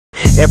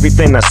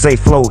Everything I say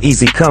flow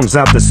easy, comes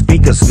out the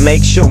speakers.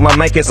 Make sure my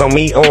mic is on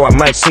me or I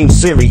might seem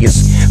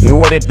serious.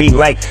 What it be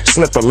like,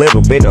 slip a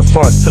little bit of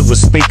fun to the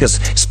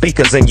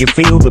speakers and you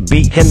feel the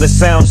beat and the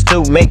sounds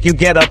too, make you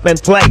get up and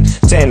play.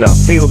 Stand up,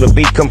 feel the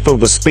beat come through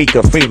the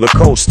speaker, feel the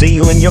cold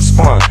steel in your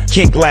spine.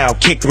 Kick loud,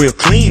 kick real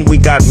clean, we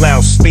got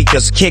loud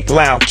speakers. Kick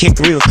loud, kick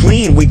real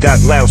clean, we got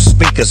loud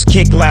speakers.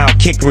 Kick loud,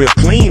 kick real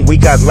clean, we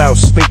got loud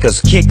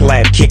speakers. Kick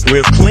loud, kick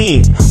real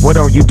clean. What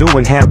are you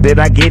doing? How did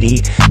I get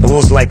here?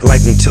 Bulls like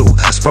lightning too,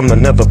 it's from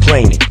another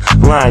planet.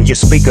 Line your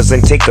speakers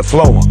and take the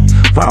floor.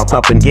 Pop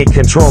up and get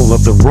control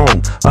of the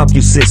room. Up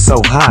you sit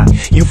so high,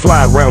 you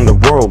fly around the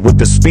world with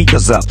the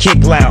speakers up.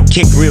 Kick loud,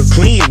 kick real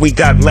clean, we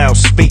got loud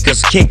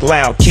speakers. Kick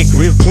loud, kick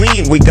real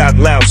clean, we got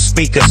loud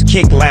speakers.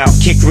 Kick loud,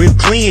 kick real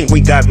clean, we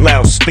got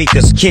loud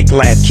speakers. Kick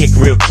loud, kick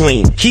real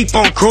clean. Keep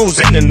on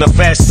cruising in the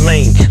fast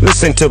lane,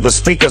 listen to the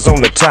speakers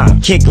on the top.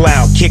 Kick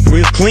loud, kick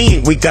real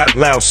clean, we got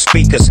loud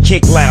speakers.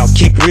 Kick loud,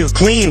 kick real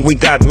clean, we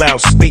got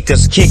loud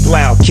speakers. Kick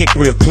loud, kick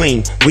real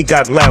clean, we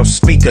got loud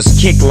speakers.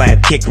 Kick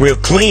loud, kick real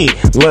clean.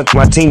 Look,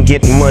 my team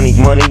getting money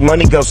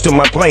goes to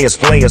my players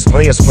play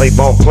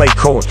ball, play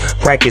court,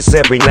 practice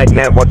every night.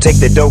 Now I take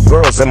the dope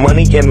girls and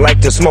money and like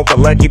to smoke a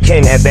lot. You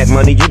can't have that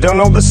money, you don't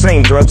know the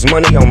same drugs.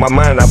 Money on my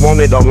mind, I want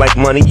it all like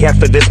money.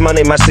 After this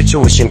money, my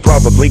situation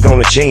probably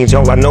gonna change.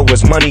 All I know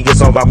is money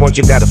is all I want.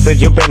 You gotta fill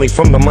your belly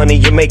from the money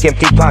you make.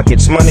 Empty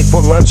pockets, money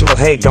for lunch or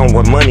hey, don't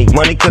want money.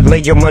 Money could lay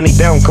your money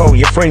down cold.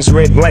 Your friends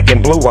red, black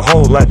and blue, a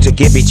whole lot to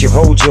give it. You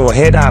hold your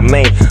head out,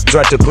 man.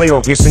 Try to clear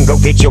up your sin, go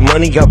get your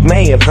money up,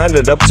 man.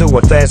 100 up to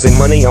 1,000.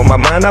 Money on my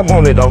mind, I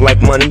want it all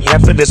like money.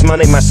 After this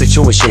money, my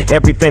situation,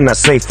 everything I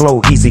say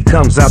flow easy,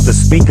 comes out the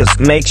speakers.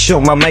 Make sure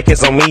my mic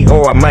is on me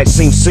or I might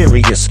seem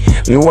serious.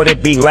 What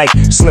it be like,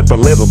 slip a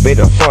little bit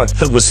of fun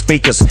through the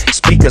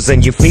speakers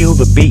and you feel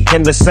the beat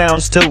and the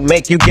sounds too,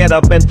 make you get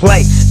up and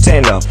play.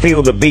 Stand up,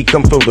 feel the beat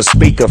come through the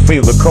speaker,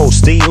 feel the cold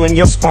steel in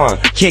your spine.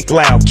 Kick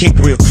loud, kick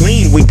real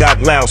clean, we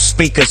got loud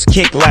speakers.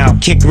 Kick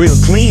loud, kick real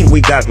clean,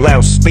 we got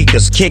loud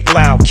speakers. Kick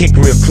loud, kick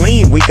real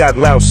clean, we got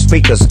loud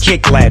speakers.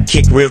 Kick loud,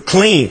 kick real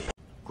clean.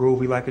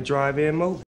 Groovy like a drive-in movie.